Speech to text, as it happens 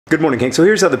Good morning, Hank. So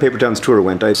here's how the Paper Towns tour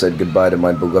went. I said goodbye to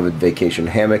my beloved vacation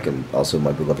hammock and also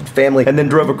my beloved family, and then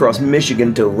drove across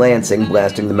Michigan to Lansing,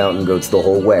 blasting the mountain goats the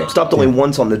whole way. Stopped only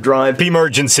once on the drive.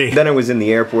 Emergency. Then I was in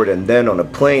the airport, and then on a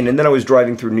plane, and then I was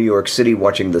driving through New York City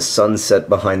watching the sunset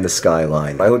behind the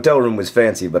skyline. My hotel room was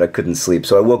fancy, but I couldn't sleep,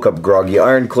 so I woke up groggy,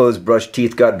 ironed clothes, brushed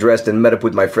teeth, got dressed, and met up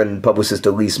with my friend and publicist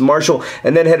Elise Marshall,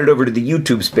 and then headed over to the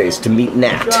YouTube space to meet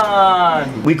Nat.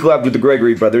 God. We collabed with the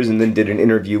Gregory brothers and then did an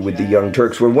interview with the Young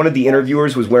Turks, where one of the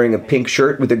interviewers was wearing a pink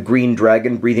shirt with a green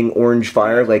dragon breathing orange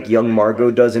fire like young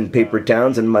Margot does in Paper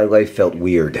Towns, and my life felt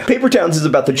weird. Paper Towns is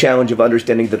about the challenge of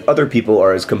understanding that other people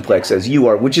are as complex as you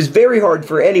are, which is very hard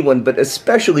for anyone, but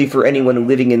especially for anyone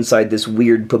living inside this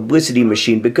weird publicity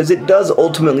machine, because it does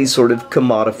ultimately sort of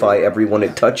commodify everyone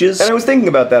it touches. And I was thinking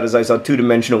about that as I saw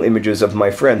two-dimensional images of my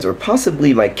friends, or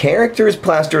possibly my characters,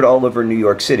 plastered all over New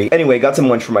York City. Anyway, got some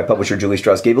lunch from my publisher Julie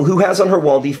Strauss-Gable, who has on her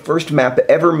wall the first map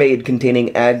ever made containing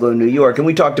Agloe, New York, and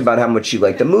we talked about how much she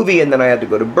liked the movie, and then I had to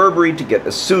go to Burberry to get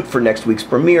a suit for next week's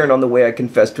premiere, and on the way I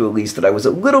confessed to Elise that I was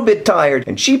a little bit tired,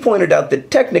 and she pointed out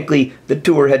that technically the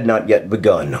tour had not yet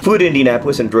begun. Flew to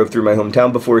Indianapolis and drove through my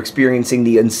hometown before experiencing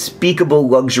the unspeakable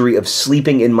luxury of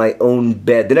sleeping in my own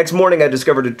bed. The next morning I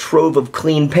discovered a trove of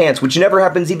clean pants, which never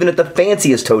happens even at the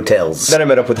fanciest hotels. Then I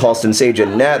met up with Halston, Sage,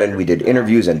 and Nat, and we did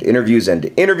interviews and interviews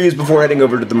and interviews before heading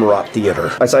over to the Murat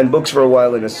Theater. I signed books for a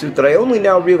while in a suit that I only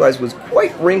now realize was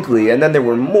quite wrinkly, and then there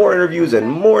were more interviews,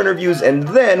 and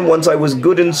then, once I was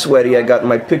good and sweaty, I got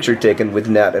my picture taken with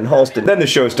Nat and Halston. Then the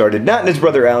show started. Nat and his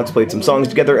brother Alex played some songs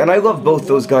together, and I love both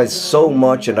those guys so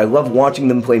much, and I love watching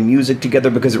them play music together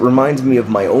because it reminds me of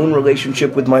my own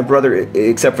relationship with my brother,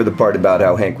 except for the part about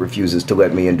how Hank refuses to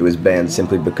let me into his band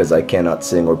simply because I cannot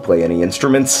sing or play any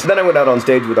instruments. Then I went out on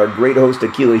stage with our great host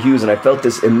Akilah Hughes, and I felt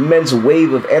this immense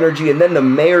wave of energy, and then the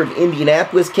mayor of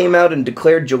Indianapolis came out and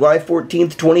declared July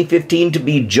 14th, 2015 to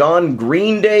be John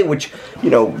Green Day, which, you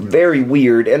know, very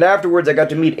weird. And afterwards I got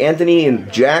to meet Anthony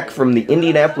and Jack from the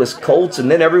Indianapolis Colts, and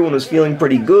then everyone was feeling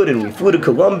pretty good, and we flew to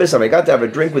Columbus, and I got to have a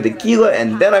drink with Akilah,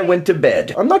 and then I went to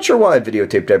bed. I'm not sure why I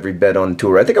videotaped every bed on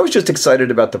tour. I think I was just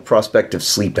excited about the prospect of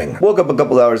sleeping. Woke up a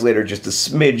couple hours later just a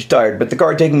smidge tired, but the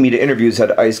car taking me to interviews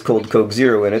had ice-cold Coke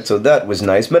Zero in it, so that was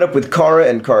nice. Met up with Kara,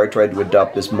 and Kara tried to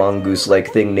adopt this mongoose-like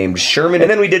thing named Sherman, and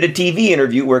then we did a TV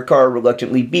interview where Kara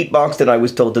reluctantly beatboxed, and I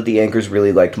was told that the anchors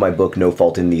really liked my book No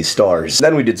Fault in These Stars.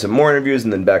 Then we did some more interviews,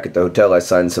 and then back at the hotel I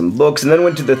signed some books, and then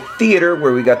went to the theater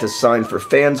where we got to sign for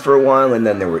fans for a while, and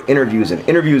then there were interviews and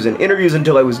interviews and interviews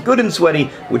until I was good and sweaty,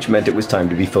 which meant it was time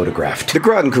to be photographed. The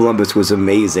crowd in Columbus was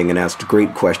amazing and asked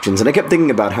great questions, and I kept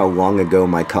thinking about how long ago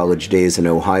my college days in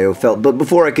Ohio felt, but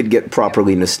before I could get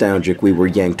properly nostalgic, we were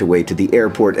yanked away to the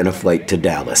airport and a flight to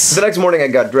Dallas. The next morning I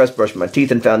got dressed, brushed my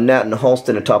teeth, and found Nat and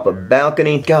Halston atop a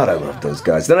balcony. God, I love those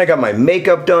guys. Then I got my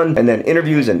makeup done, and then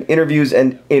interviews and interviews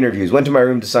and interviews. Went to my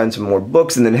room to sign some more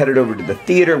books, and then headed over to the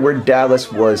theater where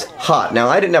Dallas was hot. Now,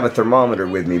 I didn't have a thermometer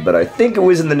with me, but I think it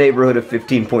was in the neighborhood of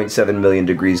 15.7 million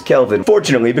degrees Kelvin.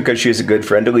 Fortunately, because she is a good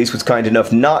friend, Elise was kind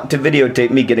enough not to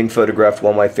videotape me getting photographed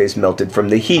while my face melted from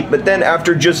the heat. But then,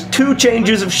 after just 2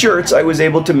 changes of shirts, I was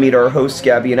able to meet our hosts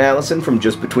Gabby and Allison from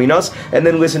Just Between Us, and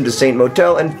then listen to Saint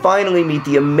Motel, and finally meet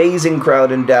the amazing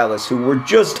crowd in Dallas, who were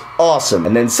just awesome.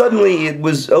 And then suddenly it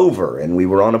was over, and we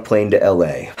were on a plane to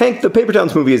LA. Hank, the Paper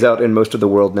Towns movie is out in most of the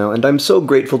world now, and I'm so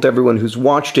grateful to everyone who's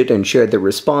watched it and shared their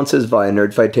responses via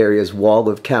Nerdfighteria's Wall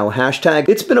of Cow hashtag.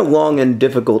 It's been a long and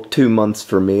difficult 2 months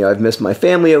for me. I've missed my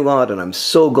family a lot, and I'm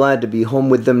so glad to be home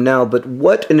with them now, but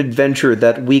what an adventure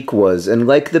that week was, and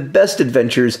like the best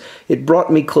adventures, it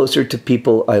brought me closer to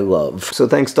people I love. So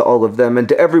thanks to all of them, and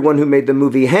to everyone who made the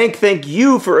movie. Hank, thank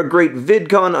you for a great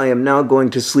VidCon. I am now going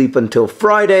to sleep until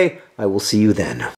Friday. I will see you then.